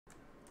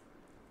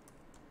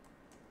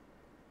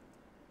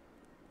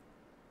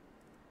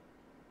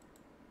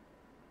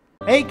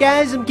Hey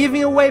guys, I'm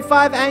giving away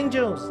 5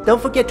 angels.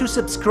 Don't forget to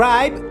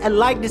subscribe and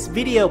like this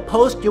video.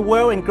 Post your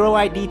world and grow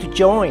ID to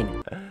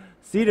join.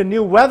 See the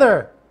new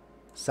weather.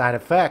 Side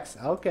effects.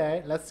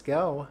 Okay, let's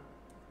go.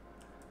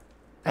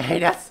 Hey,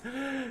 that's...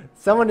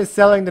 Someone is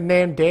selling the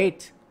name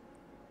date.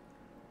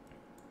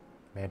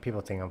 Man,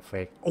 people think I'm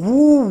fake.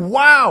 Ooh,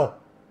 wow!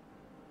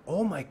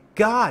 Oh my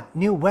god,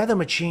 new weather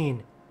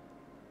machine.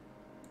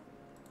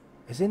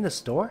 Is it in the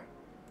store?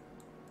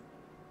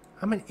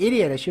 I'm an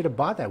idiot. I should have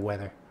bought that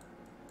weather.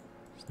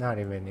 It's not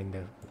even in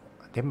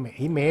the...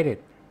 He made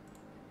it.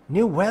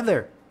 New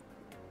weather.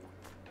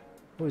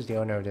 Who's the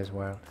owner of this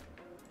world?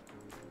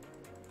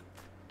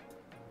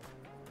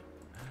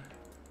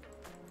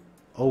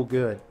 Oh,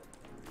 good.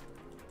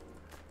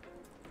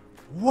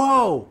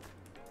 Whoa!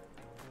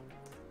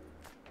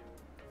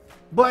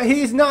 But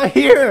he's not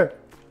here!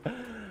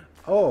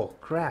 Oh,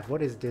 crap.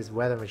 What is this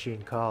weather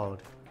machine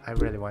called? I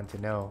really want to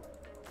know.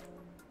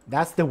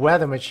 That's the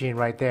weather machine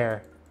right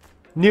there.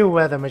 New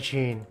weather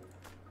machine.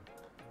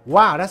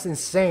 Wow, that's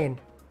insane.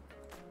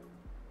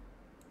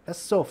 That's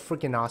so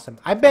freaking awesome.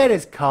 I bet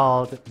it's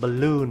called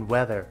balloon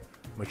weather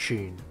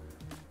machine.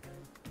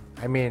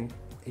 I mean,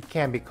 it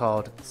can be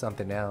called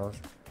something else.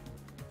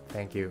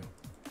 Thank you.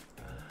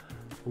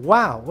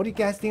 Wow, what do you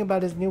guys think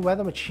about this new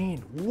weather machine?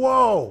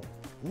 Whoa!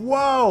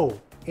 Whoa!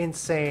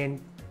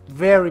 Insane.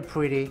 Very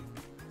pretty.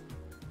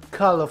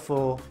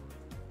 Colorful.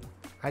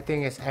 I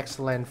think it's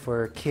excellent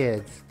for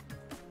kids.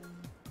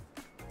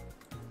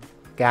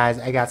 Guys,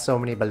 I got so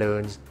many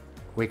balloons.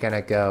 We're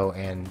gonna go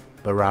and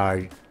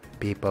barrage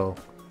people.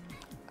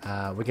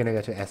 We're gonna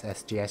go to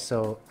SSG.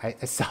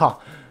 I saw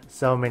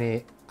so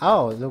many.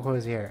 Oh, look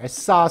who's here. I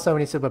saw so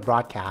many super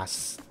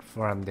broadcasts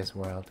from this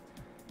world.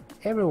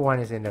 Everyone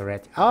is in the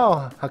red.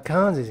 Oh,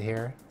 Hakan's is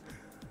here.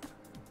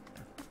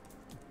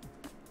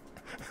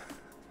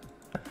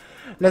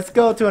 Let's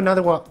go to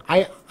another world.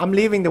 I'm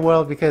leaving the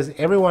world because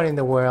everyone in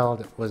the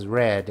world was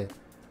red.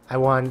 I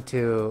want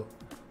to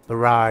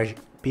barrage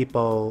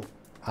people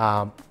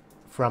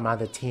from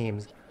other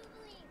teams.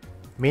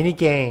 Mini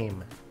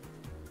game.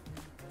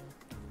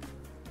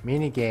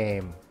 Mini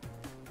game.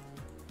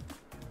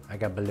 I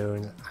got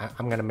balloons.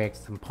 I'm gonna make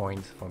some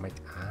points for my...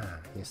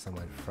 here's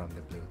someone from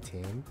the blue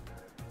team.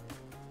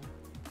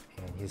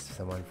 And here's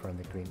someone from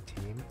the green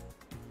team.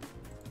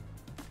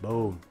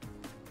 Boom.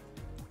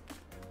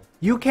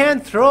 You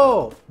can't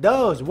throw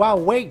those while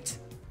wet.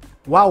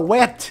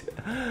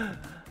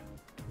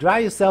 Dry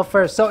yourself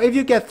first. So if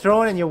you get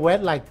thrown and you're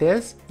wet like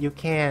this, you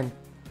can't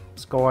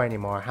score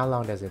anymore. How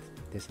long does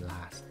this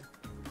last?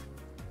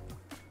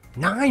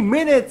 9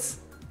 minutes.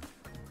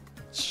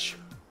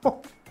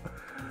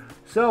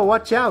 So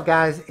watch out,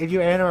 guys. If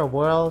you enter a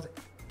world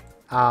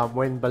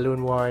when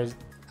Balloon Wars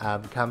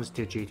comes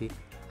to GT.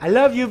 I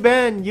love you,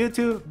 Ben.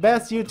 YouTube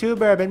best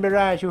YouTuber,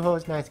 BenBarrage, who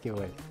hosts nice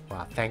giveaways.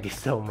 Wow, thank you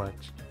so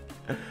much.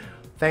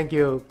 Thank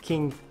you,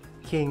 King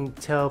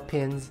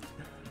Tailpins.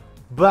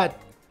 But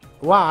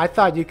wow, I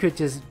thought you could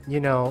just, you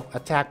know,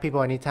 attack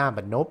people anytime,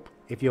 but nope.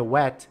 If you're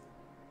wet,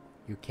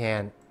 you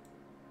can't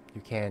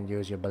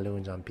use your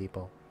balloons on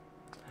people.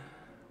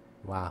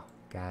 Wow,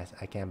 guys,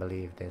 I can't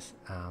believe this.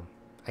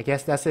 I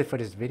guess that's it for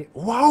this video.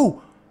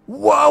 Whoa!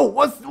 Whoa!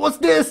 What's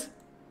this?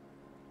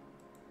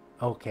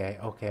 Okay,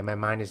 my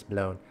mind is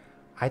blown.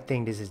 I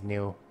think this is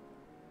new.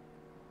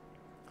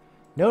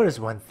 Notice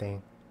one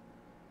thing.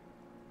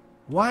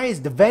 Why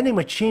is the vending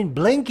machine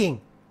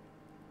blinking?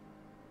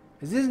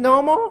 Is this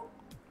normal?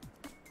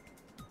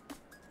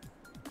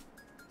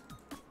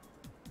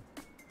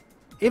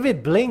 If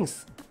it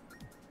blinks,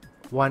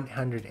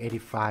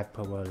 185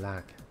 per world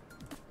lock.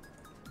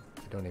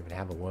 I don't even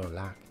have a world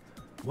lock.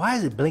 Why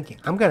is it blinking?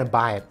 I'm gonna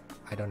buy it.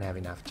 I don't have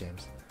enough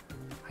gems.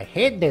 I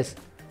hate this.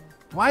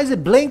 Why is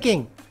it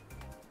blinking?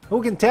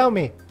 Who can tell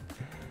me?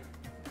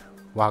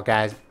 Wow,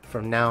 guys,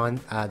 from now on,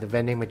 the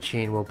vending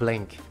machine will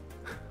blink.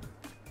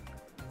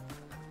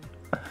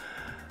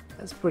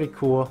 That's pretty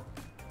cool.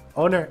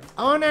 Owner!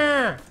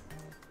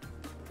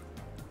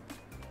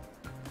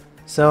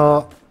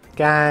 So,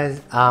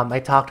 guys, I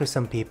talked to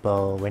some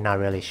people. We're not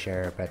really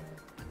sure, but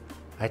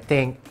I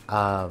think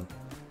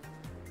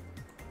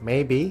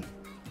maybe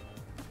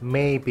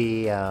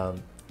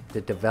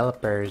the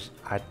developers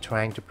are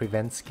trying to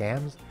prevent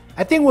scams.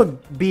 I think it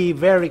would be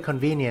very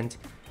convenient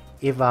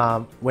if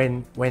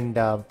when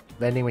the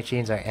vending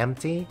machines are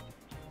empty,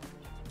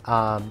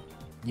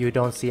 you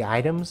don't see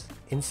items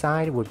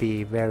inside. It would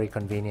be very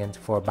convenient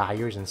for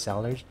buyers and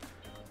sellers.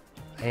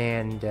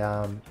 And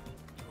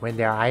when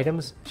there are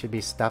items, should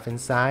be stuff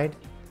inside.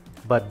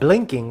 But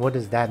blinking, what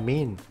does that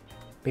mean?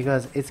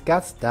 Because it's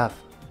got stuff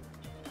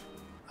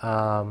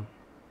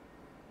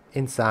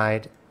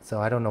inside, so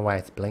I don't know why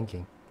it's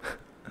blinking.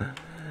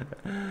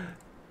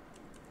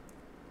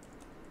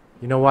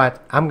 You know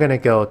what? I'm gonna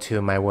go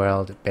to my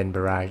world,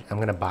 BenBarrage. I'm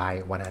gonna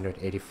buy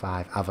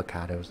 185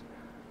 avocados.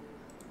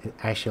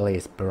 Actually,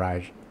 it's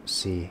Barrage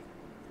C.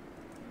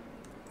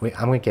 Wait,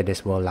 I'm gonna get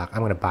this world lock.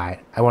 I'm gonna buy it.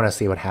 I wanna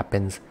see what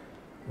happens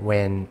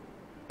when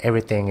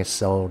everything is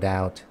sold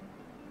out.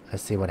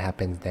 Let's see what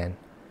happens then.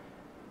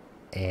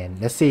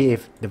 And let's see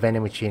if the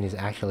vending machine is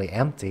actually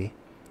empty.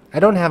 I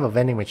don't have a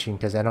vending machine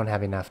because I don't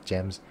have enough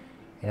gems,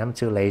 and I'm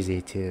too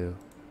lazy to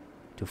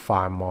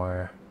farm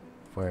more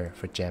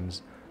for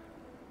gems.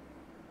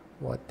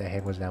 What the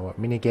heck was that? What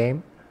mini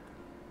game?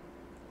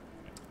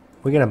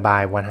 We're gonna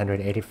buy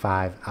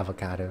 185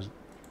 avocados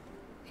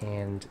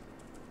and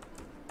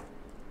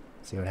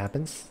see what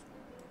happens.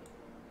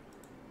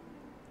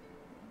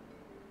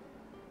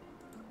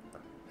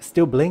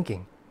 Still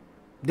blinking.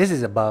 This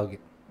is a bug.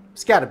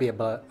 It's gotta be a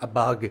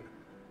bug.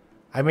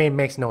 I mean, it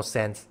makes no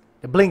sense.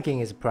 The blinking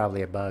is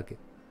probably a bug.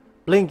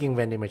 Blinking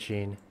vending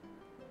machine.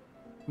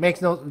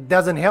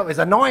 Doesn't help. It's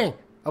annoying.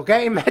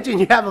 Okay? Imagine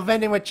you have a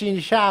vending machine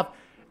shop.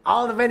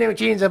 All the vending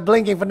machines are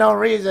blinking for no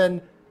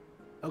reason.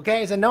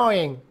 Okay? It's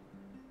annoying.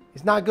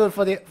 It's not good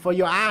for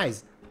your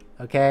eyes.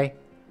 Okay?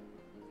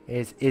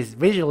 It's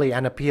visually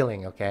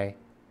unappealing, okay?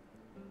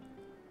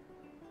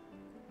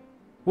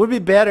 Would be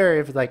better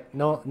if like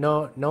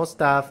no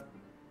stuff,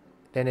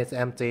 then it's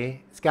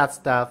empty. It's got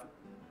stuff.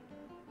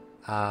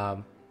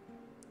 Then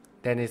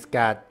it's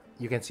got,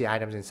 you can see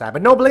items inside,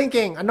 but no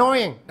blinking.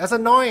 Annoying. That's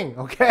annoying.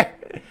 Okay.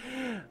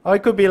 Or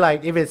it could be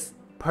like if it's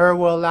per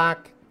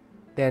warlock,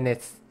 then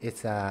it's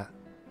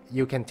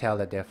you can tell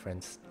the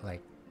difference.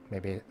 Like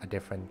maybe a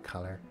different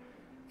color.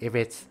 If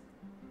it's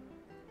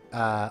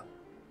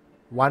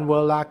one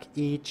warlocks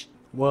each,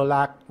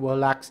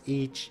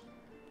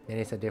 then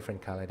it's a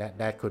different color.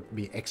 That could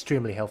be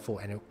extremely helpful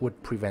and it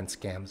would prevent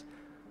scams.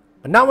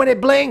 But not when it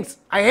blinks.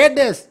 I hate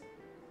this.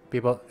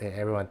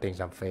 Everyone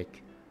thinks I'm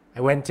fake. I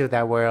went to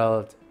that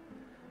world.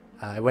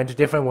 I went to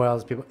different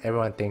worlds.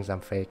 Everyone thinks I'm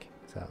fake.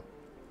 So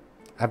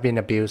I've been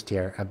abused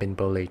here. I've been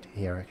bullied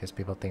here because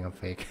people think I'm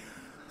fake.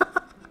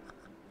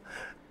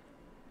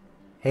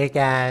 Hey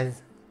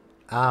guys,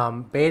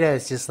 beta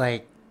is just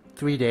like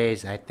 3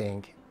 days, I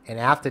think, and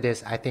after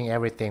this, I think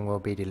everything will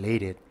be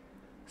deleted.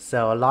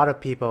 So a lot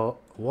of people,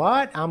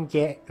 a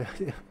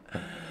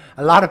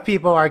lot of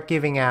people are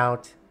giving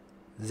out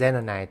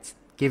Xenonites,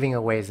 giving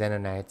away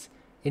Xenonites.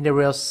 In the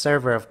real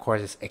server, of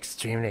course, it's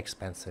extremely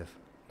expensive.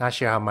 Not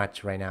sure how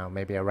much right now.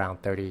 Maybe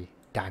around 30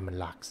 diamond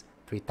locks,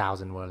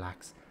 3,000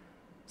 warlocks.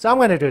 So I'm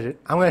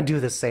gonna do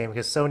the same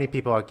because so many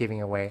people are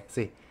giving away.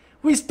 See,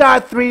 we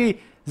start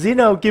 3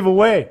 Xeno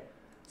giveaway.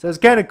 So it's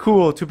kind of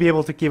cool to be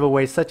able to give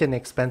away such an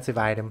expensive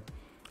item.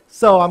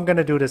 So I'm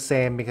gonna do the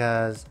same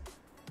because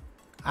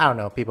I don't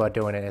know, people are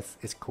doing it.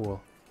 It's cool.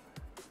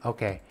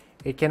 Okay,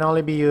 it can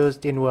only be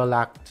used in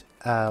warlocked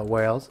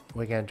worlds.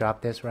 We're gonna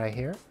drop this right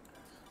here.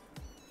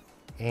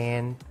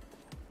 And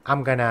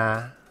I'm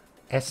gonna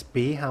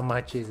SB. How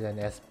much is an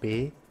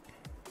SB?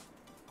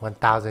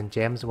 1,000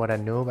 gems. What a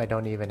noob. I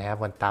don't even have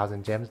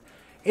 1,000 gems.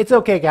 It's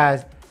okay,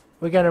 guys.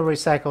 We're gonna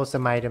recycle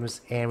some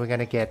items and we're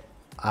gonna get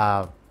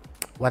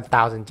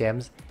 1,000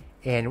 gems.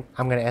 And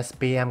I'm gonna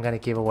SB. I'm gonna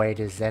give away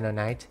this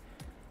Xenonite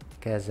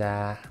because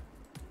I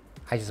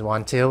just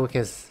want to,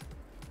 because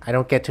I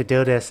don't get to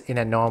do this in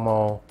a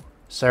normal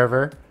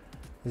server.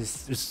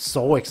 It's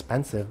so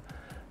expensive.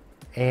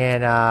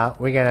 And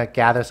we're gonna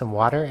gather some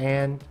water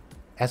and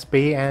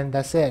SB, and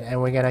that's it.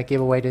 And we're gonna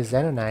give away this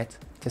Xenonite.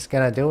 Just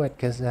gonna do it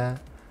because I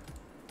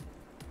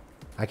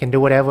can do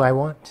whatever I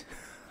want.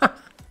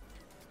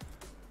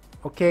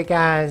 Okay,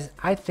 guys,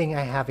 I think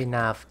I have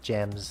enough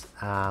gems.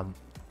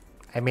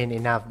 I mean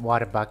enough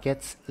water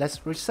buckets. Let's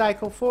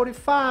recycle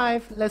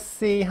 45. Let's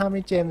see how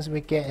many gems we're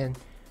getting.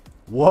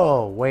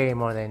 Whoa, way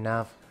more than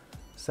enough.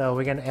 So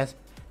we're gonna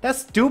That's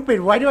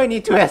stupid. Why do I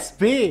need to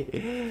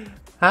SB?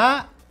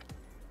 Huh?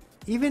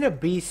 Even a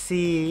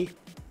BC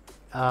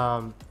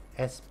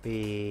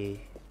SB.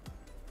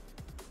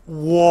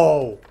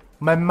 Whoa,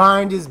 my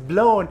mind is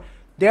blown.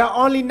 There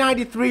are only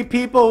 93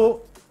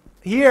 people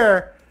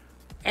here,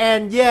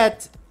 and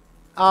yet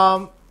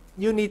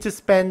you need to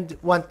spend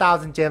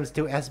 1,000 gems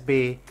to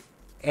SB,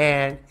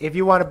 and if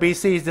you want a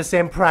BC, it's the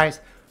same price.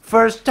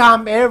 First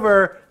time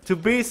ever to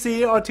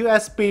BC or to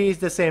SB is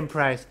the same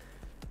price.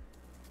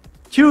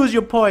 Choose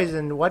your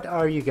poison. What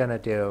are you gonna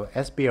do?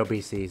 SB or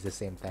BC is the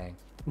same thing.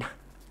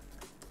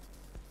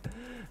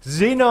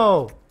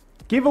 Xeno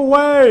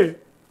giveaway.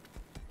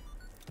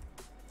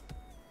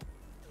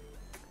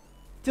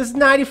 Just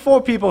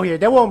 94 people here.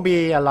 There won't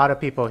be a lot of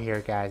people here,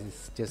 guys.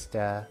 It's just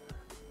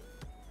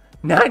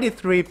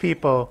 93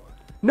 people.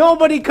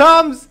 Nobody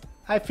comes.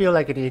 I feel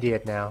like an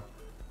idiot now.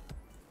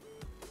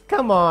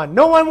 Come on,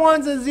 no one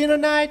wants a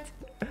Xenonite.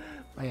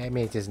 I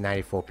mean, it's just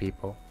 94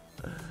 people.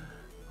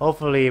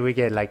 Hopefully we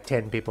get like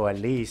 10 people at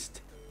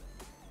least.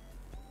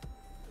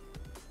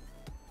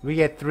 We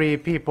get 3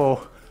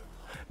 people.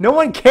 No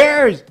one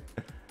cares.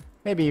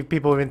 Maybe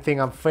people even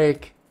think I'm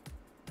fake.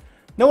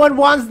 No one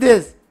wants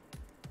this.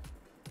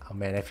 Oh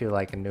man, I feel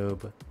like a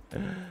noob.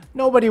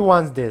 Nobody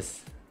wants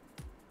this.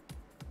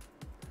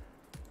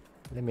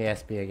 Let me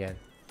SB again.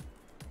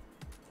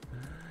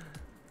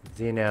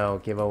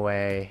 Xeno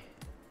giveaway.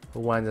 Who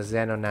wants a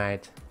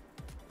Xenonite?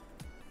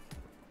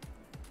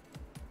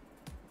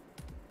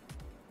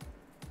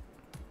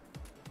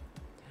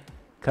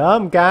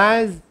 Come,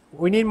 guys.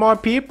 We need more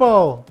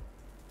people.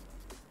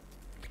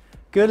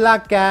 Good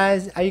luck,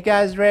 guys. Are you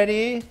guys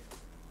ready?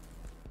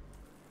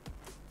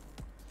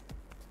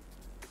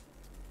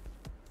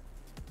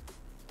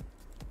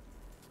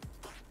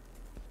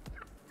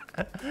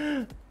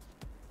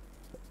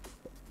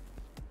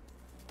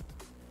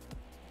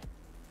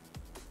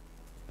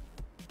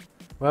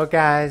 Well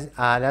guys,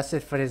 that's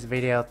it for this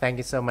video. Thank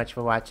you so much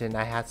for watching.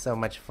 I had so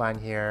much fun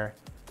here.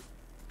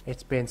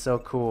 It's been so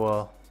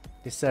cool.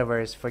 This server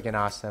is freaking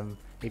awesome.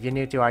 If you're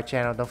new to our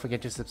channel, don't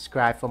forget to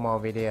subscribe for more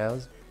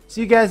videos.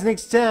 See you guys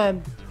next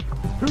time.